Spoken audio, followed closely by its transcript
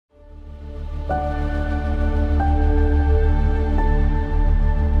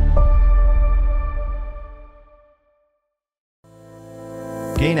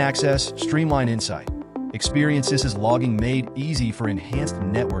Gain access, streamline insight. Experience CISA's logging made easy for enhanced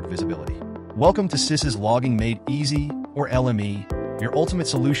network visibility. Welcome to CISA's Logging Made Easy, or LME, your ultimate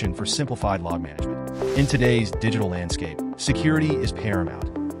solution for simplified log management. In today's digital landscape, security is paramount,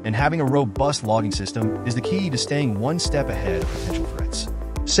 and having a robust logging system is the key to staying one step ahead of potential threats.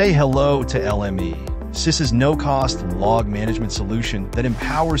 Say hello to LME, CISA's no-cost log management solution that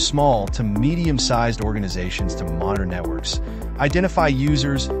empowers small to medium-sized organizations to monitor networks, identify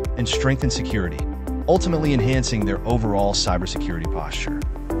users, and strengthen security, ultimately enhancing their overall cybersecurity posture.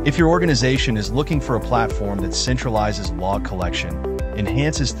 If your organization is looking for a platform that centralizes log collection,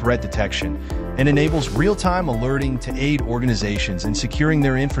 enhances threat detection, and enables real-time alerting to aid organizations in securing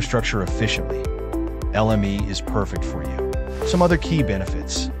their infrastructure efficiently, LME is perfect for you. Some other key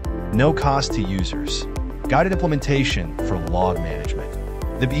benefits: no cost to users, guided implementation for log management.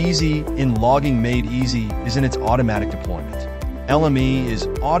 The easy in Logging Made Easy is in its automatic deployment. LME is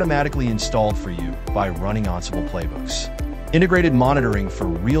automatically installed for you by running Ansible playbooks. Integrated monitoring for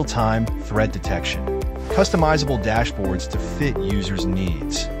real-time threat detection. Customizable dashboards to fit users'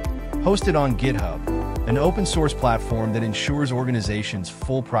 needs. Hosted on GitHub, an open-source platform that ensures organizations'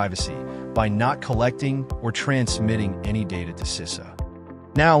 full privacy by not collecting or transmitting any data to CISA.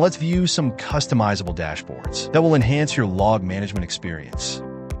 Now let's view some customizable dashboards that will enhance your log management experience.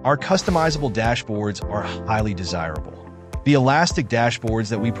 Our customizable dashboards are highly desirable. The elastic dashboards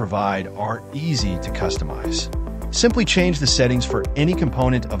that we provide are easy to customize. Simply change the settings for any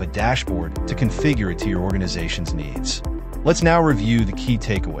component of a dashboard to configure it to your organization's needs. Let's now review the key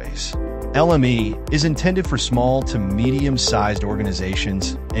takeaways. LME is intended for small to medium-sized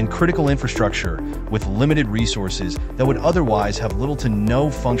organizations and critical infrastructure with limited resources that would otherwise have little to no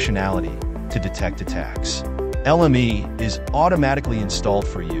functionality to detect attacks. LME is automatically installed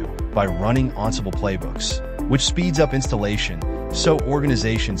for you by running Ansible playbooks, which speeds up installation so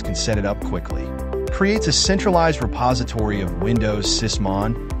organizations can set it up quickly. Creates a centralized repository of Windows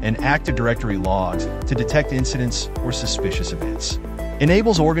sysmon and Active Directory logs to detect incidents or suspicious events.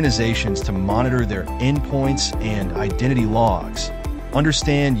 Enables organizations to monitor their endpoints and identity logs,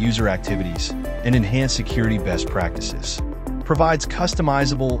 understand user activities, and enhance security best practices. Provides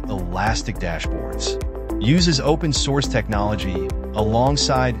customizable elastic dashboards. Uses open source technology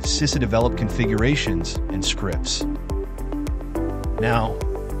alongside CISA-developed configurations and scripts. Now,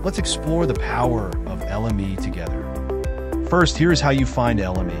 let's explore the power of LME together. First, here's how you find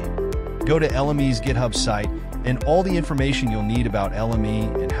LME. Go to LME's GitHub site, and all the information you'll need about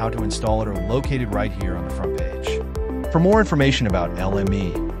LME and how to install it are located right here on the front page. For more information about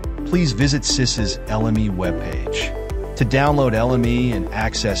LME, please visit CISA's LME webpage. To download LME and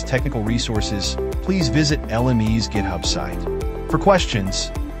access technical resources, please visit LME's GitHub site. For questions,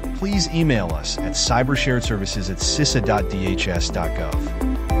 please email us at cybersharedservices@cisa.dhs.gov.